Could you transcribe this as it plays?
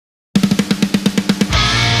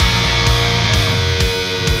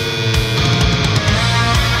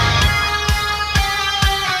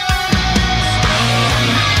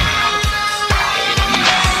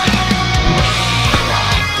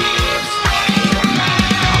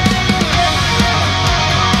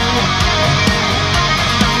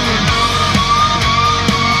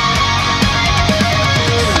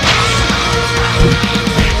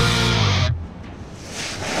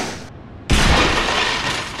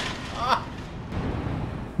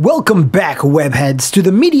Welcome back, webheads, to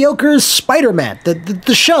the Mediocre Spider-Man,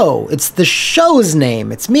 the show. It's the show's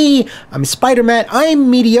name. It's me, I'm Spider-Man, I'm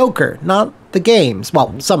mediocre, not the games.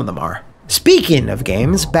 Well, some of them are. Speaking of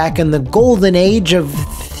games, back in the golden age of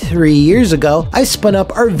 3 years ago, I spun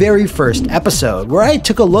up our very first episode, where I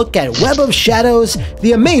took a look at Web of Shadows,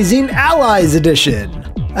 the Amazing Allies Edition.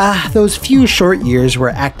 Those few short years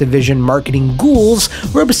where Activision marketing ghouls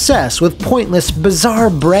were obsessed with pointless, bizarre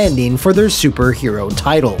branding for their superhero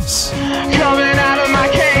titles.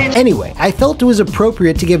 Anyway, I felt it was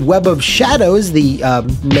appropriate to give Web of Shadows, the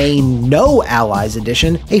main No Allies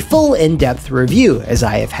edition, a full in-depth review, as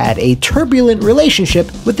I have had a turbulent relationship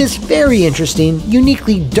with this very interesting,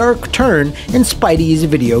 uniquely dark turn in Spidey's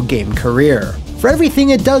video game career. For everything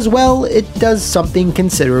it does well, it does something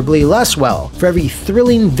considerably less well. For every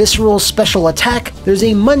thrilling, visceral special attack, there's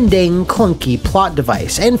a mundane, clunky plot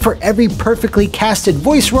device. And for every perfectly casted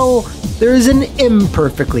voice role, there is an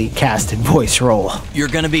imperfectly casted voice role. You're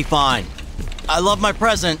gonna be fine. I love my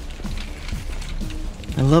present.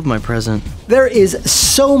 I love my present. There is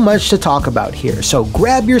so much to talk about here, so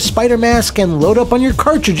grab your spider mask and load up on your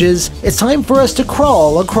cartridges. It's time for us to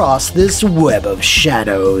crawl across this web of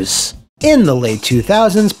shadows. In the late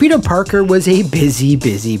 2000s, Peter Parker was a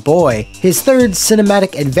busy boy. His third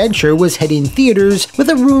cinematic adventure was hitting theaters with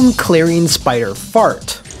a room-clearing spider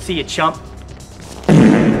fart. See ya, chump.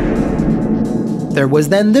 There was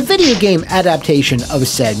then the video game adaptation of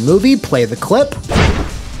said movie, play the clip.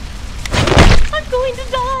 I'm going to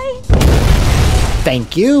die!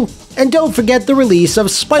 Thank you. And don't forget the release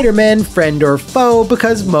of Spider-Man Friend or Foe,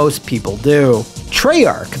 because most people do.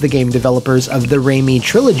 Treyarch, the game developers of the Raimi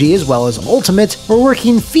trilogy as well as Ultimate, were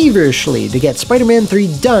working feverishly to get Spider-Man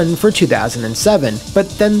 3 done for 2007, but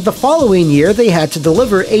then the following year they had to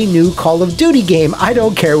deliver a new Call of Duty game, I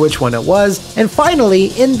don't care which one it was, and finally,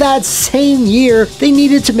 in that same year, they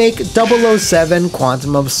needed to make 007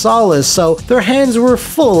 Quantum of Solace, so their hands were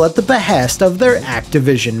full at the behest of their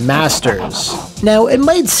Activision masters. Now, it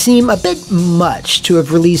might seem a bit much to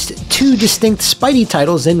have released two distinct Spidey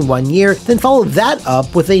titles in 1 year, then follow that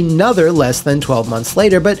up with another less than 12 months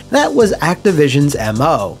later, but that was Activision's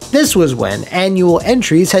MO. This was when annual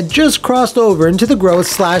entries had just crossed over into the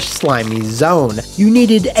growth/slimy zone. You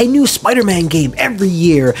needed a new Spider-Man game every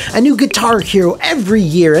year, a new Guitar Hero every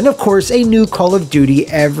year, and of course a new Call of Duty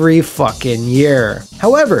every fucking year.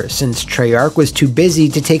 However, since Treyarch was too busy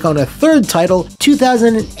to take on a third title,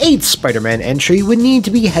 2008's Spider-Man entry would need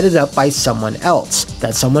to be headed up by someone else,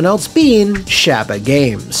 that someone else being Shabba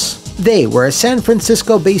Games. They were a San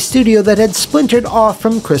Francisco-based studio that had splintered off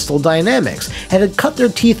from Crystal Dynamics and had cut their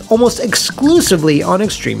teeth almost exclusively on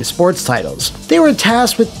extreme sports titles. They were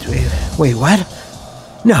tasked with... Wait, what?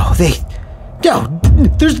 No,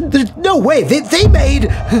 there's no way, they made...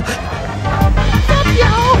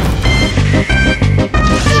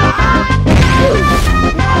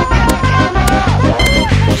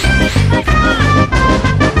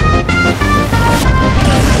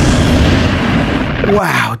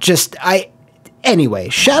 Wow, Anyway,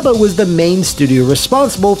 Shabba was the main studio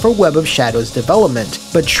responsible for Web of Shadows development,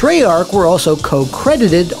 but Treyarch were also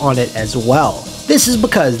co-credited on it as well. This is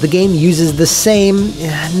because the game uses the same,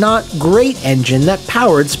 not great engine that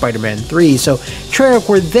powered Spider-Man 3, so Treyarch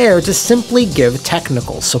were there to simply give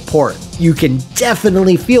technical support. You can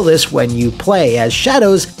definitely feel this when you play, as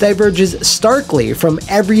Shadows diverges starkly from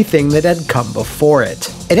everything that had come before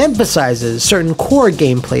it. It emphasizes certain core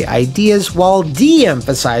gameplay ideas while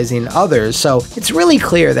de-emphasizing others, so it's really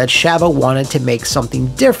clear that Shabba wanted to make something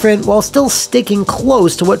different while still sticking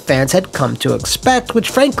close to what fans had come to expect, which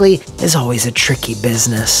frankly is always a tricky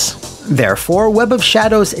business. Therefore, Web of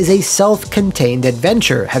Shadows is a self-contained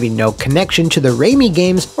adventure, having no connection to the Raimi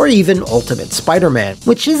games or even Ultimate Spider-Man,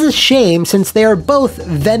 which is a shame since they are both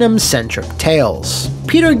Venom-centric tales.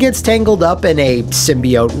 Peter gets tangled up in a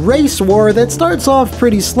symbiote race war that starts off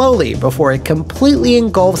pretty slowly before it completely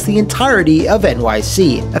engulfs the entirety of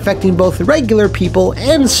NYC, affecting both regular people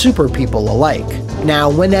and super people alike. Now,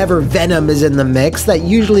 whenever Venom is in the mix, that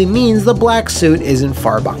usually means the black suit isn't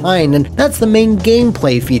far behind, and that's the main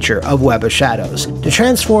gameplay feature of Web of Shadows, to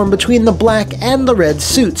transform between the black and the red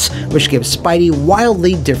suits, which gives Spidey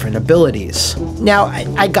wildly different abilities. Now,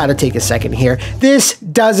 I gotta take a second here. This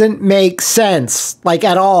doesn't make sense, like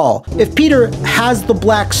at all. If Peter has the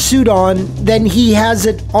black suit on, then he has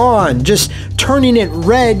it on. Just turning it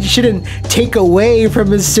red shouldn't take away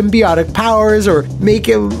from his symbiotic powers or make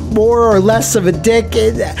him more or less of a dick.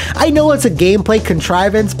 I know it's a gameplay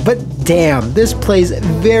contrivance, but damn, this plays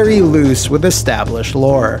very loose with established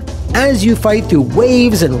lore. As you fight through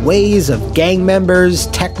waves and waves of gang members,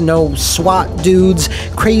 techno SWAT dudes,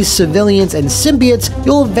 crazed civilians, and symbiotes,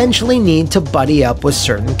 you'll eventually need to buddy up with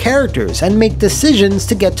certain characters and make decisions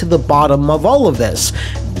to get to the bottom of all of this.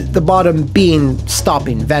 The bottom being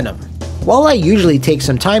stopping Venom. While I usually take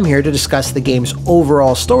some time here to discuss the game's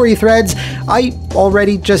overall story threads, I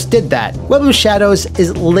already just did that. Web of Shadows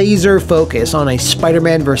is laser focused on a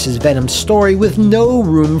Spider-Man vs. Venom story with no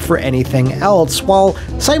room for anything else, while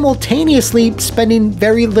simultaneously spending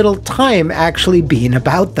very little time actually being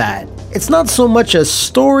about that. It's not so much a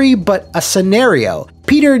story, but a scenario.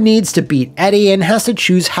 Peter needs to beat Eddie and has to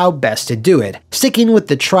choose how best to do it, sticking with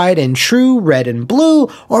the tried and true red and blue,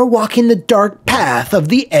 or walking the dark path of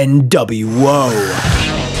the NWO.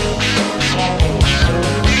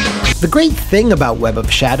 The great thing about Web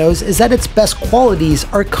of Shadows is that its best qualities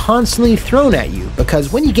are constantly thrown at you,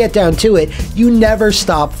 because when you get down to it, you never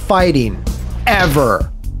stop fighting.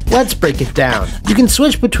 Ever. Let's break it down. You can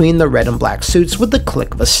switch between the red and black suits with the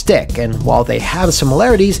click of a stick, and while they have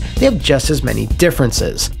similarities, they have just as many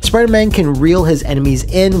differences. Spider-Man can reel his enemies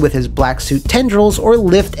in with his black suit tendrils or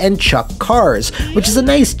lift and chuck cars, which is a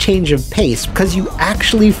nice change of pace because you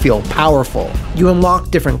actually feel powerful. You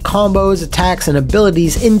unlock different combos, attacks, and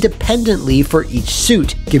abilities independently for each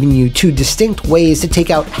suit, giving you two distinct ways to take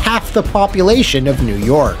out half the population of New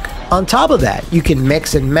York. On top of that, you can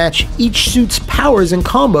mix and match each suit's powers and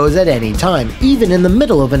combos at any time, even in the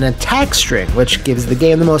middle of an attack string, which gives the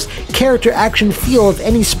game the most character action feel of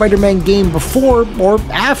any Spider-Man game before or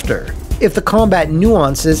after. If the combat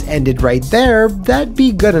nuances ended right there, that'd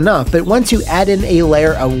be good enough, but once you add in a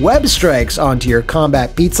layer of web strikes onto your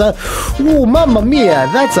combat pizza, ooh, mamma mia,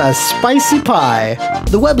 that's a spicy pie.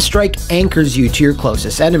 The web strike anchors you to your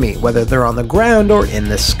closest enemy, whether they're on the ground or in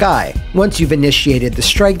the sky. Once you've initiated the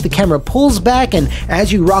strike, the camera pulls back, and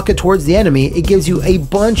as you rocket towards the enemy, it gives you a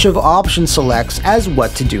bunch of option selects as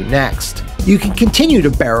what to do next. You can continue to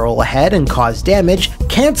barrel ahead and cause damage,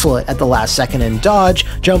 cancel it at the last second and dodge,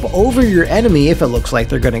 jump over your enemy if it looks like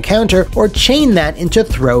they're going to counter, or chain that into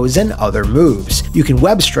throws and other moves. You can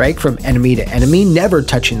web strike from enemy to enemy, never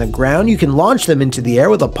touching the ground. You can launch them into the air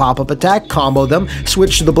with a pop-up attack, combo them,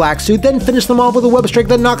 switch to the black suit, then finish them off with a web strike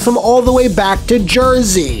that knocks them all the way back to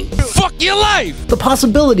Jersey. Fuck your life! The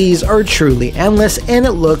possibilities are truly endless, and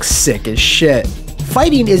it looks sick as shit.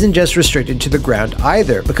 Fighting isn't just restricted to the ground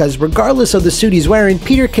either, because regardless of the suit he's wearing,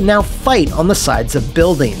 Peter can now fight on the sides of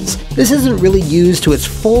buildings. This isn't really used to its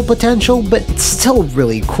full potential, but it's still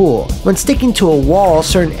really cool. When sticking to a wall,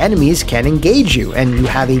 certain enemies can engage you, and you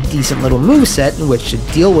have a decent little moveset in which to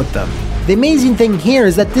deal with them. The amazing thing here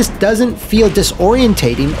is that this doesn't feel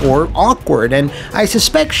disorientating or awkward, and I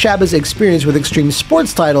suspect Shaba's experience with extreme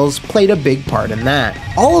sports titles played a big part in that.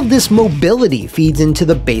 All of this mobility feeds into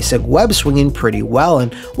the basic web swinging pretty well,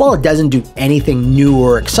 and while it doesn't do anything new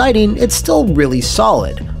or exciting, it's still really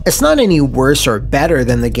solid. It's not any worse or better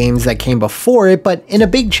than the games that came before it, but in a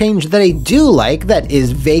big change that I do like that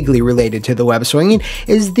is vaguely related to the web swinging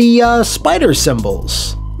is the spider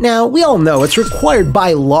symbols. Now, we all know it's required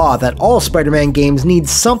by law that all Spider-Man games need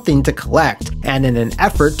something to collect, and in an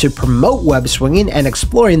effort to promote web swinging and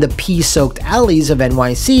exploring the pea-soaked alleys of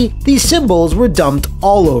NYC, these symbols were dumped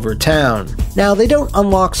all over town. Now, they don't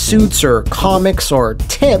unlock suits or comics or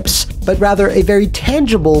tips, but rather a very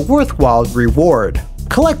tangible, worthwhile reward.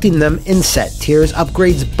 Collecting them in set tiers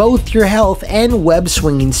upgrades both your health and web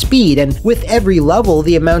swinging speed, and with every level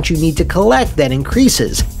the amount you need to collect then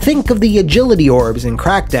increases. Think of the agility orbs in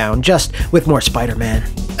Crackdown, just with more Spider-Man.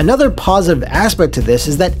 Another positive aspect to this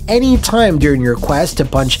is that any time during your quest to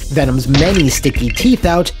punch Venom's many sticky teeth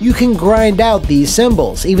out, you can grind out these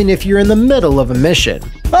symbols, even if you're in the middle of a mission.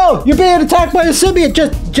 Oh, you're being attacked by a symbiote,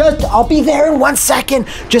 just, I'll be there in 1 second.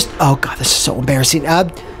 Oh god, this is so embarrassing.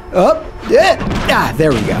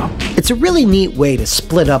 There we go. It's a really neat way to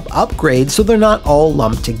split up upgrades so they're not all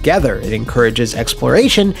lumped together. It encourages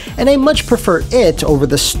exploration, and I much prefer it over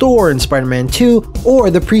the store in Spider-Man 2 or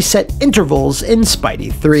the preset intervals in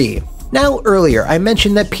Spidey 3. Now, earlier I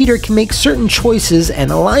mentioned that Peter can make certain choices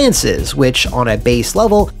and alliances, which, on a base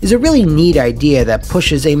level, is a really neat idea that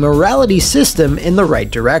pushes a morality system in the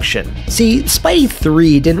right direction. See, Spidey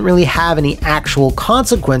 3 didn't really have any actual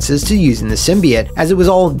consequences to using the symbiote, as it was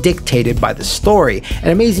all dictated by the story, and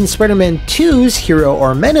Amazing Spider-Man 2's Hero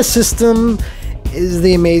or Menace system is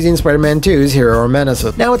the Amazing Spider-Man 2's Hero or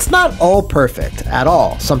Menace. Now, it's not all perfect at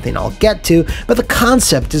all, something I'll get to, but the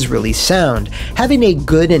concept is really sound, having a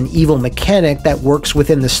good and evil mechanic that works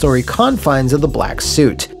within the story confines of the black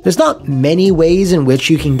suit. There's not many ways in which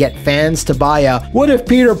you can get fans to buy a "what if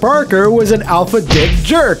Peter Parker was an alpha dick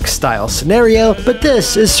jerk" style scenario, but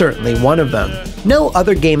this is certainly one of them. No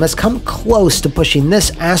other game has come close to pushing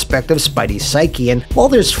this aspect of Spidey's psyche, and while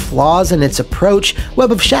there's flaws in its approach,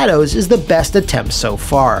 Web of Shadows is the best attempt so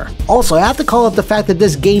far. Also, I have to call out the fact that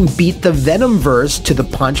this game beat the Venomverse to the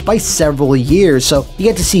punch by several years, so you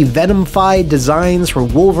get to see Venom-fied designs for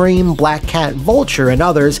Wolverine, Black Cat, Vulture, and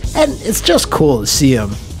others, and it's just cool to see them.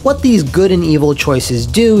 What these good and evil choices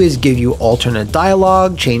do is give you alternate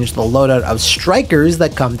dialogue, change the loadout of strikers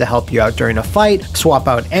that come to help you out during a fight, swap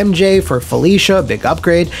out MJ for Felicia, big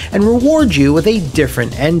upgrade, and reward you with a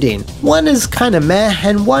different ending. One is kinda meh,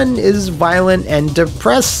 and one is violent and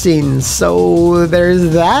depressing, so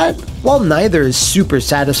there's that. While neither is super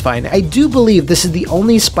satisfying, I do believe this is the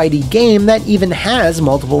only Spidey game that even has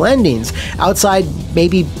multiple endings, outside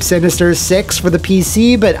maybe Sinister 6 for the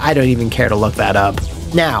PC, but I don't even care to look that up.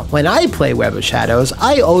 Now, when I play Web of Shadows,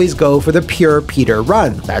 I always go for the pure Peter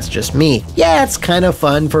run. That's just me. Yeah, it's kind of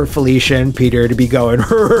fun for Felicia and Peter to be going,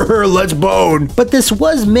 let's bone! But this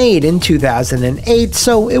was made in 2008,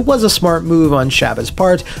 so it was a smart move on Shaba's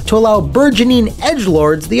part to allow burgeoning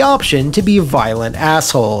edgelords the option to be violent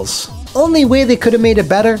assholes. Only way they could have made it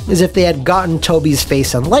better is if they had gotten Toby's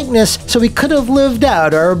face and likeness, so we could have lived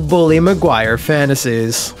out our Bully Maguire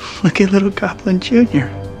fantasies. Look at little Goblin Jr.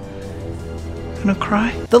 Gonna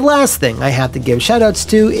cry? The last thing I have to give shoutouts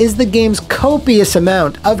to is the game's copious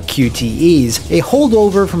amount of QTEs, a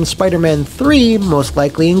holdover from Spider-Man 3 most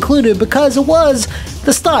likely included because it was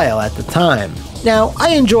the style at the time. Now,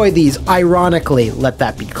 I enjoy these ironically, let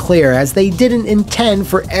that be clear, as they didn't intend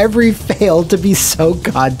for every fail to be so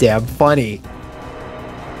goddamn funny.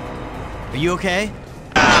 Are you okay?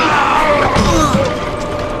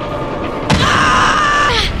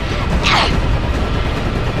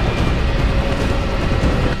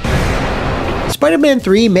 Spider-Man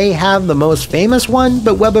 3 may have the most famous one,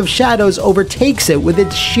 but Web of Shadows overtakes it with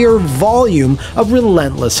its sheer volume of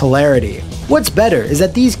relentless hilarity. What's better is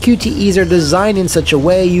that these QTEs are designed in such a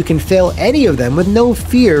way you can fail any of them with no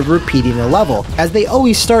fear of repeating a level, as they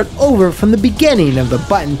always start over from the beginning of the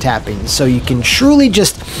button tapping, so you can truly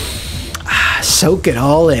just soak it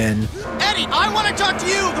all in. Eddie, I want to talk to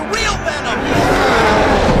you, the real Venom!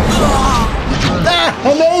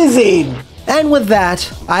 Amazing! And with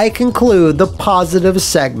that, I conclude the positive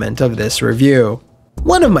segment of this review.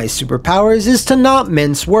 One of my superpowers is to not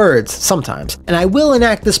mince words, sometimes, and I will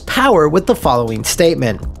enact this power with the following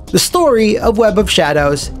statement. The story of Web of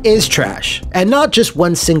Shadows is trash, and not just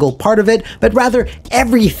one single part of it, but rather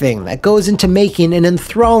everything that goes into making an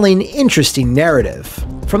enthralling, interesting narrative.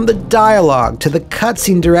 From the dialogue, to the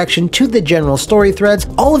cutscene direction, to the general story threads,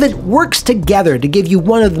 all of it works together to give you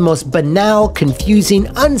one of the most banal, confusing,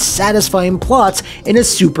 unsatisfying plots in a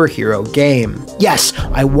superhero game. Yes,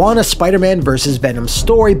 I want a Spider-Man vs. Venom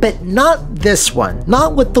story, but not this one,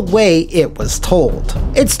 not with the way it was told.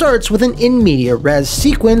 It starts with an in media res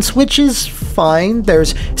sequence, which is fine.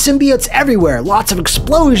 There's symbiotes everywhere, lots of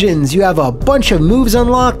explosions, you have a bunch of moves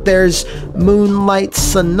unlocked, there's Moonlight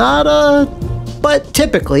Sonata. But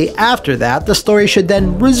typically, after that, the story should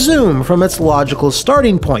then resume from its logical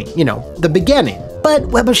starting point, you know, the beginning. But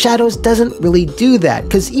Web of Shadows doesn't really do that,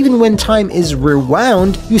 because even when time is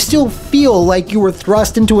rewound, you still feel like you were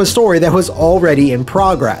thrust into a story that was already in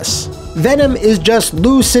progress. Venom is just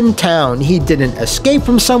loose in town. He didn't escape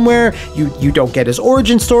from somewhere, you don't get his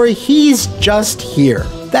origin story, he's just here.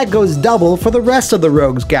 That goes double for the rest of the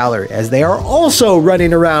Rogues Gallery, as they are also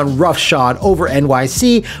running around roughshod over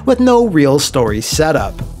NYC with no real story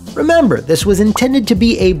setup. Remember, this was intended to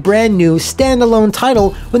be a brand new standalone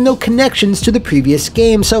title with no connections to the previous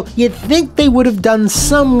game, so you'd think they would have done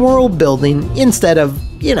some world building instead of,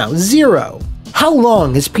 you know, zero. How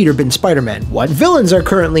long has Peter been Spider-Man? What villains are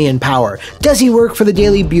currently in power? Does he work for the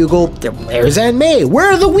Daily Bugle? Where's Aunt May?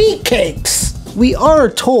 Where are the wheat cakes? We are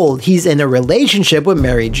told he's in a relationship with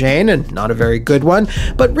Mary Jane, and not a very good one,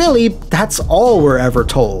 but really, that's all we're ever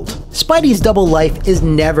told. Spidey's double life is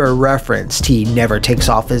never referenced. He never takes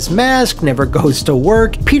off his mask, never goes to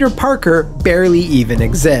work. Peter Parker barely even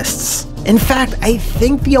exists. In fact, I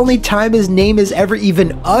think the only time his name is ever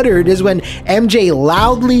even uttered is when MJ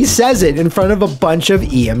loudly says it in front of a bunch of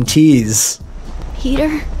EMTs.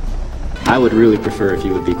 Peter? I would really prefer if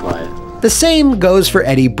you would be quiet. The same goes for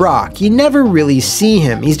Eddie Brock. You never really see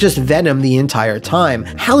him, he's just Venom the entire time.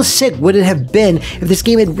 How sick would it have been if this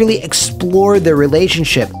game had really explored their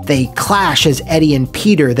relationship? They clash as Eddie and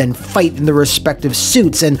Peter, then fight in their respective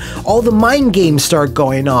suits, and all the mind games start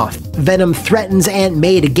going off. Venom threatens Aunt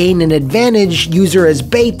May to gain an advantage, use her as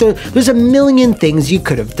bait. There's a million things you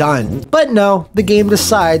could have done. But no, the game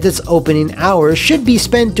decides its opening hours should be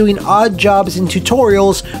spent doing odd jobs and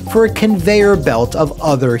tutorials for a conveyor belt of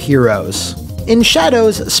other heroes. In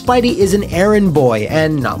Shadows, Spidey is an errand boy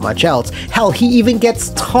and not much else. Hell, he even gets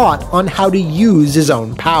taught on how to use his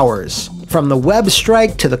own powers. From the web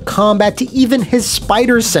strike to the combat to even his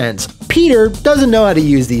spider sense, Peter doesn't know how to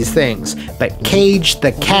use these things, but Cage,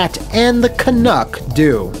 the Cat, and the Canuck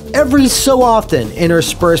do. Every so often,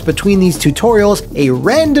 interspersed between these tutorials, a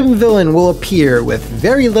random villain will appear with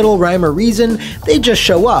very little rhyme or reason. They just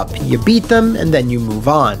show up, you beat them, and then you move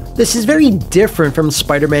on. This is very different from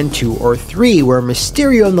Spider-Man 2 or 3, where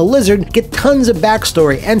Mysterio and the Lizard get tons of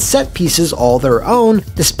backstory and set pieces all their own,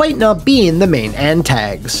 despite not being the main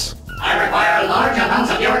antags. I require large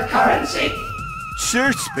amounts of your currency.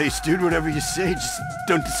 Sure, Space Dude, whatever you say, just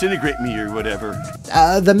don't disintegrate me or whatever.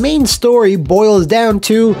 The main story boils down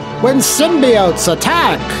to when symbiotes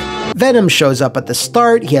attack. Venom shows up at the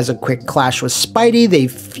start, he has a quick clash with Spidey, they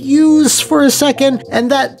fuse for a second, and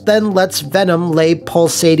that then lets Venom lay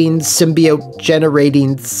pulsating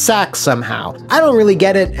symbiote-generating sack somehow. I don't really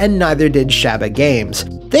get it, and neither did Shabba Games.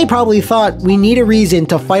 They probably thought we need a reason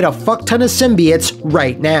to fight a fuck ton of symbiotes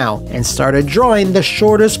right now, and started drawing the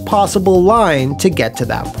shortest possible line to get to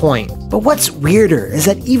that point. But what's weirder is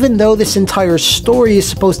that even though this entire story is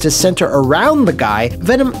supposed to center around the guy,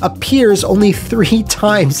 Venom appears only 3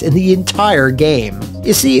 times in the entire game.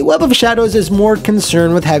 You see, Web of Shadows is more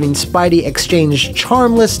concerned with having Spidey exchange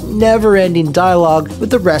charmless, never-ending dialogue with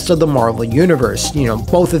the rest of the Marvel Universe. You know,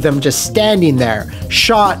 both of them just standing there,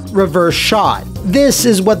 shot, reverse shot. This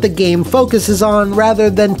is what the game focuses on rather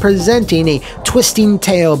than presenting a twisting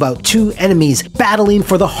tale about 2 enemies battling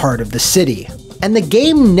for the heart of the city. And the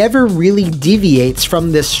game never really deviates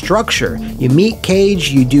from this structure. You meet Cage,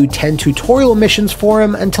 you do 10 tutorial missions for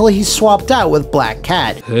him until he's swapped out with Black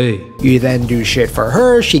Cat. Hey. You then do shit for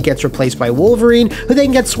her, she gets replaced by Wolverine, who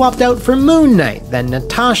then gets swapped out for Moon Knight, then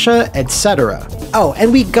Natasha, etc. Oh,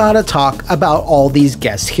 and we gotta talk about all these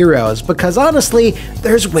guest heroes, because honestly,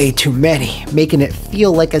 there's way too many, making it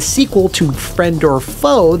feel like a sequel to Friend or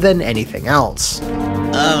Foe than anything else.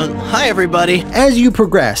 Hi everybody. As you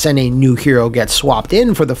progress and a new hero gets swapped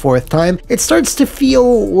in for the 4th time, it starts to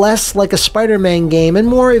feel less like a Spider-Man game and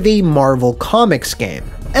more of a Marvel Comics game.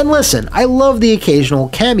 And listen, I love the occasional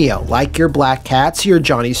cameo, like your Black Cats, your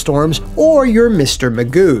Johnny Storms, or your Mr.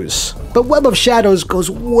 Magoo's. But Web of Shadows goes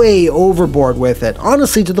way overboard with it,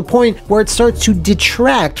 honestly to the point where it starts to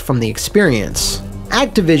detract from the experience.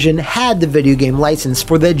 Activision had the video game license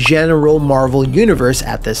for the general Marvel Universe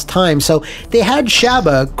at this time, so they had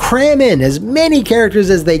Shabba cram in as many characters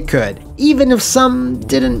as they could, even if some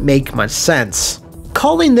didn't make much sense.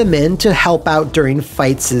 Calling them in to help out during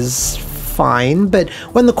fights is fine, but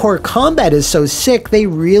when the core combat is so sick, they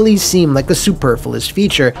really seem like a superfluous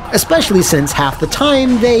feature, especially since half the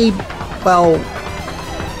time they, well,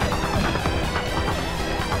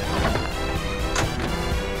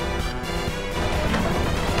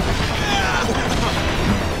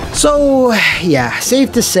 so yeah,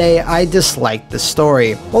 safe to say I dislike the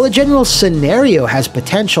story. While the general scenario has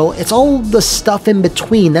potential, it's all the stuff in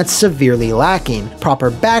between that's severely lacking.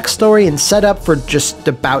 Proper backstory and setup for just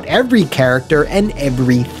about every character and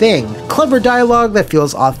everything. Clever dialogue that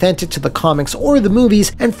feels authentic to the comics or the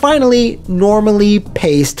movies, and finally, normally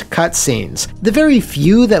paced cutscenes. The very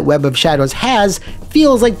few that Web of Shadows has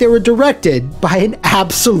feels like they were directed by an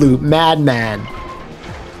absolute madman.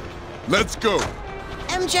 Let's go.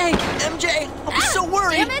 MJ, I'm so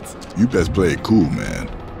worried. Damn it! You best play it cool, man.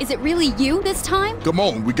 Is it really you this time? Come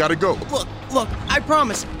on, we gotta go. Look, I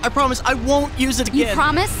promise I won't use it again. You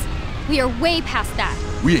promise? We are way past that.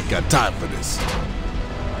 We ain't got time for this.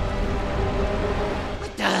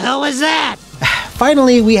 What the hell was that?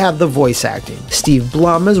 Finally, we have the voice acting. Steve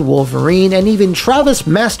Blum as Wolverine, and even Travis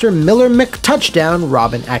Master Miller McTouchdown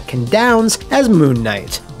Robin Atkin Downs as Moon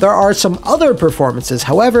Knight. There are some other performances,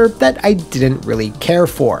 however, that I didn't really care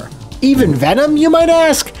for. Even Venom, you might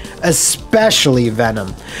ask? Especially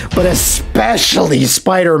Venom, but especially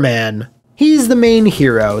Spider-Man. He's the main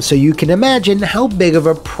hero, so you can imagine how big of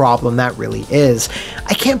a problem that really is.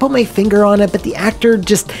 I can't put my finger on it, but the actor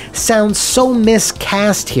just sounds so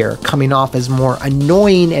miscast here, coming off as more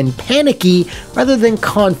annoying and panicky rather than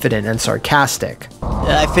confident and sarcastic.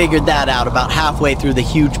 I figured that out about halfway through the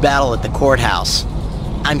huge battle at the courthouse.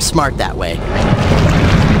 I'm smart that way.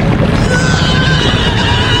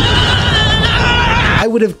 I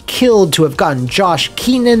would have killed to have gotten Josh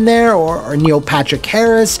Keaton in there, or Neil Patrick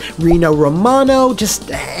Harris, Reno Romano, just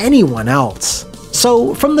anyone else.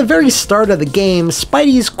 So, from the very start of the game,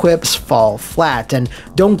 Spidey's quips fall flat and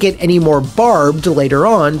don't get any more barbed later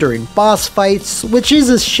on during boss fights, which is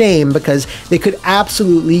a shame because they could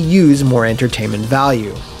absolutely use more entertainment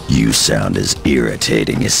value. You sound as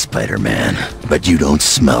irritating as Spider-Man, but you don't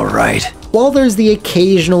smell right. While there's the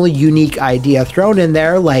occasional unique idea thrown in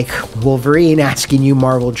there, like Wolverine asking you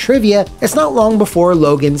Marvel trivia, it's not long before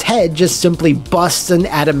Logan's head just simply busts an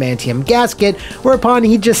adamantium gasket, whereupon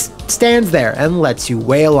he just stands there and lets you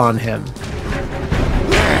wail on him.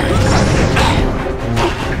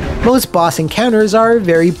 Most boss encounters are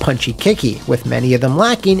very punchy-kicky, with many of them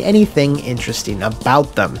lacking anything interesting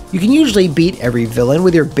about them. You can usually beat every villain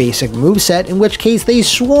with your basic moveset, in which case they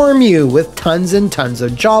swarm you with tons and tons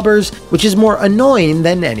of jobbers, which is more annoying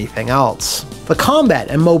than anything else. The combat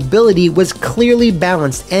and mobility was clearly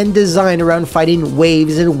balanced and designed around fighting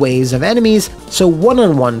waves and waves of enemies, so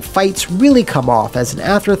one-on-one fights really come off as an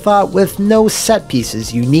afterthought with no set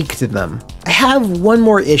pieces unique to them. I have one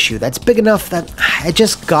more issue that's big enough that I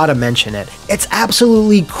just gotta mention it. It's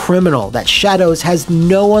absolutely criminal that Shadows has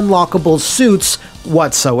no unlockable suits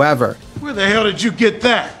whatsoever. Where the hell did you get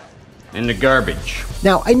that? In the garbage.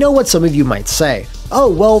 Now, I know what some of you might say.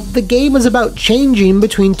 Oh, well, the game is about changing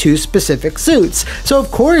between two specific suits, so of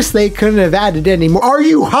course they couldn't have added any more. Are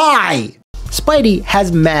you high? Spidey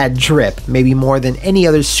has mad drip, maybe more than any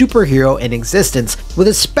other superhero in existence, with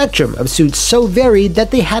a spectrum of suits so varied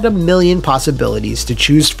that they had a million possibilities to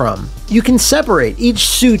choose from. You can separate each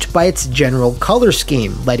suit by its general color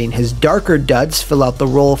scheme, letting his darker duds fill out the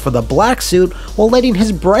role for the black suit, while letting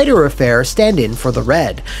his brighter affair stand in for the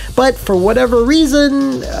red. But for whatever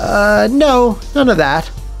reason, no, none of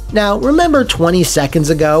that. Now, remember 20 seconds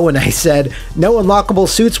ago when I said no unlockable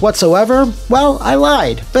suits whatsoever? Well, I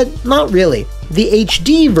lied, but not really. The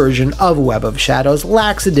HD version of Web of Shadows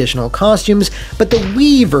lacks additional costumes, but the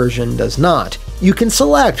Wii version does not. You can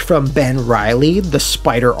select from Ben Reilly, the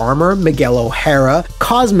Spider Armor, Miguel O'Hara,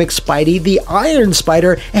 Cosmic Spidey, the Iron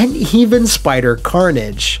Spider, and even Spider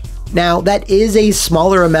Carnage. Now, that is a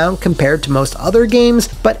smaller amount compared to most other games,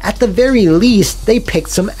 but at the very least, they picked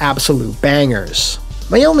some absolute bangers.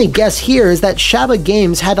 My only guess here is that Shaba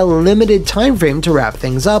Games had a limited time frame to wrap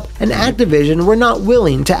things up, and Activision were not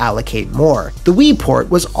willing to allocate more. The Wii port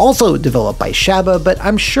was also developed by Shaba, but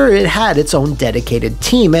I'm sure it had its own dedicated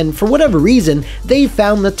team, and for whatever reason, they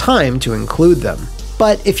found the time to include them.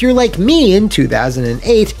 But if you're like me in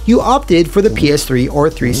 2008, you opted for the PS3 or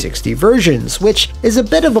 360 versions, which is a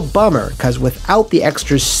bit of a bummer, because without the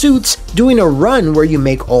extra suits, doing a run where you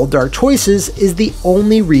make all dark choices is the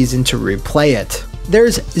only reason to replay it.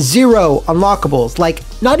 There's zero unlockables, like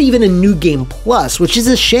not even a New Game Plus, which is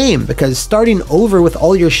a shame because starting over with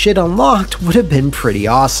all your shit unlocked would have been pretty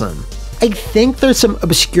awesome. I think there's some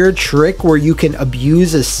obscure trick where you can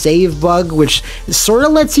abuse a save bug, which sorta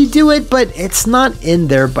lets you do it, but it's not in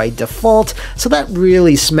there by default, so that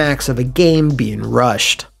really smacks of a game being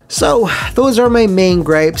rushed. So, those are my main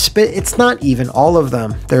gripes, but it's not even all of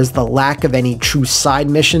them. There's the lack of any true side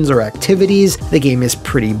missions or activities, the game is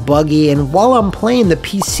pretty buggy, and while I'm playing the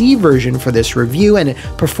PC version for this review and it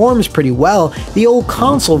performs pretty well, the old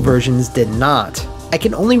console versions did not. I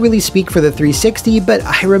can only really speak for the 360, but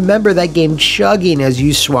I remember that game chugging as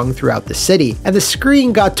you swung throughout the city, and the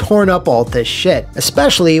screen got torn up all to shit,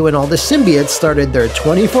 especially when all the symbiotes started their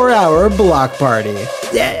 24-hour block party.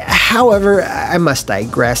 However, I must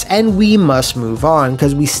digress, and we must move on,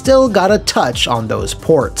 because we still gotta touch on those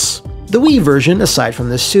ports. The Wii version, aside from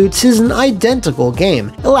the suits, is an identical game.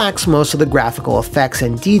 It lacks most of the graphical effects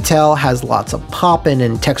and detail, has lots of pop-in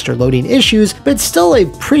and texture loading issues, but it's still a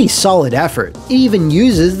pretty solid effort. It even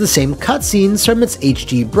uses the same cutscenes from its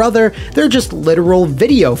HD brother, they're just literal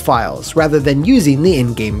video files, rather than using the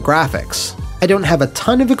in-game graphics. I don't have a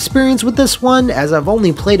ton of experience with this one, as I've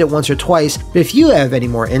only played it once or twice, but if you have any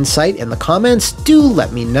more insight in the comments, do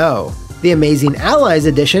let me know. The Amazing Allies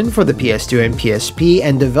edition for the PS2 and PSP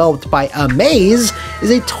and developed by Amaze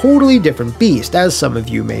is a totally different beast, as some of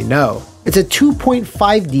you may know. It's a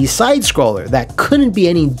 2.5D side-scroller that couldn't be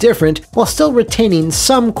any different while still retaining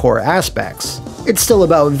some core aspects. It's still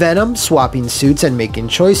about Venom swapping suits and making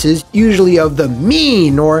choices, usually of the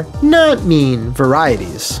mean or not mean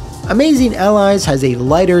varieties. Amazing Allies has a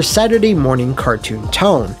lighter Saturday morning cartoon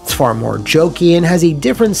tone. It's far more jokey and has a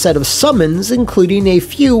different set of summons, including a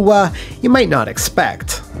few, you might not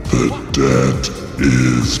expect. The debt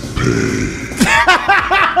is paid.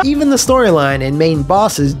 Even the storyline and main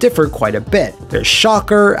bosses differ quite a bit. There's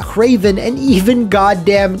Shocker, Craven, and even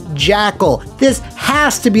goddamn Jackal. This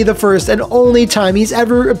has to be the first and only time he's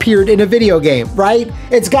ever appeared in a video game, right?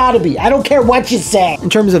 It's gotta be. I don't care what you say. In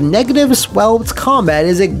terms of negatives, well, its combat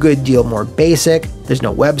is a good deal more basic. There's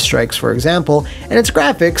no web strikes, for example, and its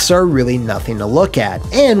graphics are really nothing to look at.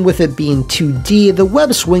 And with it being 2D, the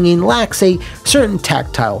web swinging lacks a certain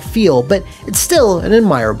tactile feel, but it's still an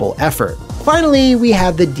admirable effort. Finally, we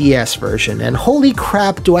have the DS version, and holy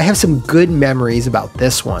crap do I have some good memories about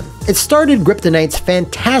this one. It started Kryptonite's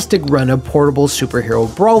fantastic run of portable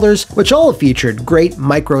superhero brawlers, which all featured great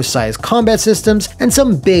micro-sized combat systems and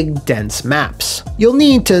some big, dense maps. You'll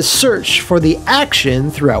need to search for the action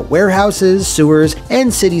throughout warehouses, sewers,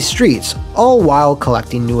 and city streets, all while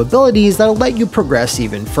collecting new abilities that'll let you progress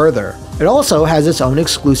even further. It also has its own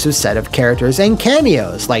exclusive set of characters and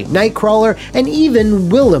cameos like Nightcrawler and even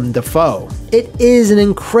Willem Dafoe. It is an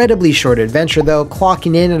incredibly short adventure though,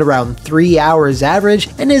 clocking in at around 3 hours average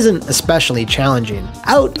and isn't especially challenging.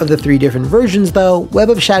 Out of the 3 different versions though,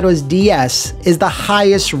 Web of Shadows DS is the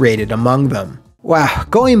highest rated among them. Wow,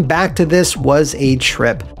 going back to this was a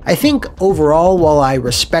trip. I think overall, while I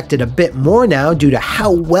respect it a bit more now due to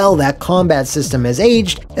how well that combat system has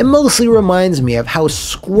aged, it mostly reminds me of how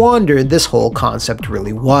squandered this whole concept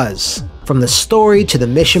really was. From the story to the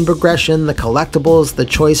mission progression, the collectibles, the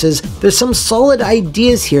choices, there's some solid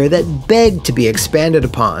ideas here that beg to be expanded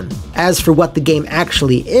upon. As for what the game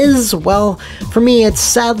actually is, well, for me it's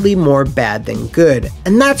sadly more bad than good,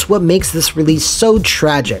 and that's what makes this release so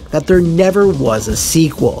tragic that there never was a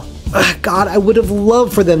sequel. God, I would have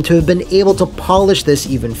loved for them to have been able to polish this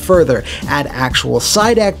even further, add actual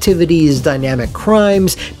side activities, dynamic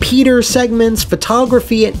crimes, Peter segments,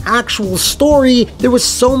 photography, and actual story. There was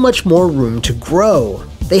so much more room to grow.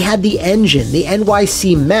 They had the engine, the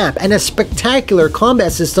NYC map, and a spectacular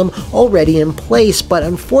combat system already in place, but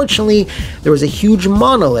unfortunately, there was a huge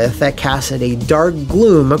monolith that casted a dark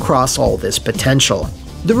gloom across all this potential.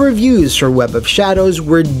 The reviews for Web of Shadows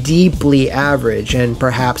were deeply average, and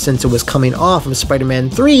perhaps since it was coming off of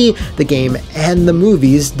Spider-Man 3, the game, and the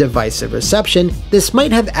movie's divisive reception, this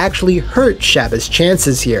might have actually hurt Shaba's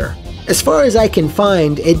chances here. As far as I can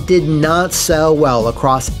find, it did not sell well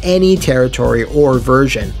across any territory or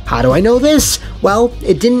version. How do I know this? Well,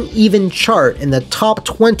 it didn't even chart in the top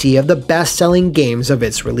 20 of the best-selling games of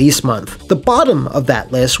its release month. The bottom of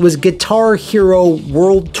that list was Guitar Hero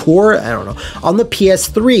World Tour, on the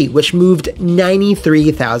PS3, which moved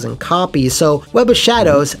 93,000 copies, so Web of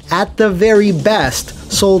Shadows, at the very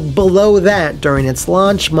best, sold below that during its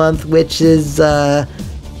launch month, which is,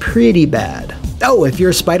 pretty bad. Oh, if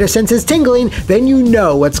your spider sense is tingling, then you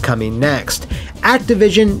know what's coming next.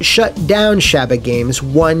 Activision shut down Shaba Games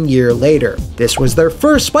 1 year later. This was their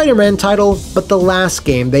first Spider-Man title, but the last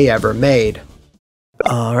game they ever made.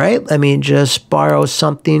 Alright, let me just borrow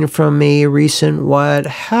something from a recent What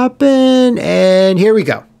Happened, and here we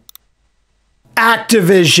go.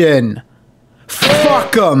 Activision!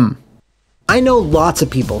 Fuck 'em! I know lots of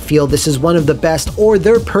people feel this is one of the best or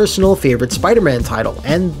their personal favorite Spider-Man title,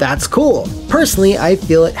 and that's cool. Personally, I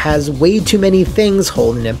feel it has way too many things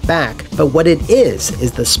holding it back, but what it is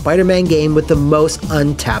the Spider-Man game with the most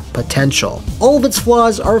untapped potential. All of its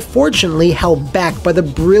flaws are fortunately held back by the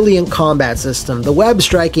brilliant combat system, the web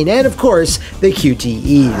striking, and of course, the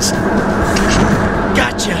QTEs.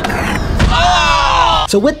 Gotcha!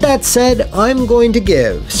 So with that said, I'm going to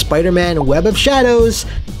give Spider-Man Web of Shadows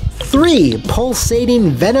 3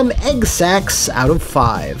 pulsating venom egg sacs out of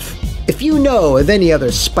 5. If you know of any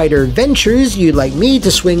other spider ventures you'd like me to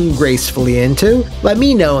swing gracefully into, let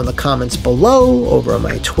me know in the comments below, over on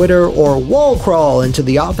my Twitter, or wall crawl into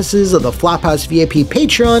the offices of the Flophouse VIP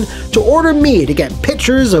Patreon to order me to get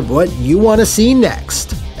pictures of what you want to see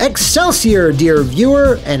next. Excelsior, dear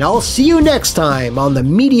viewer, and I'll see you next time on the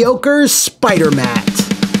Mediocre Spider-Man.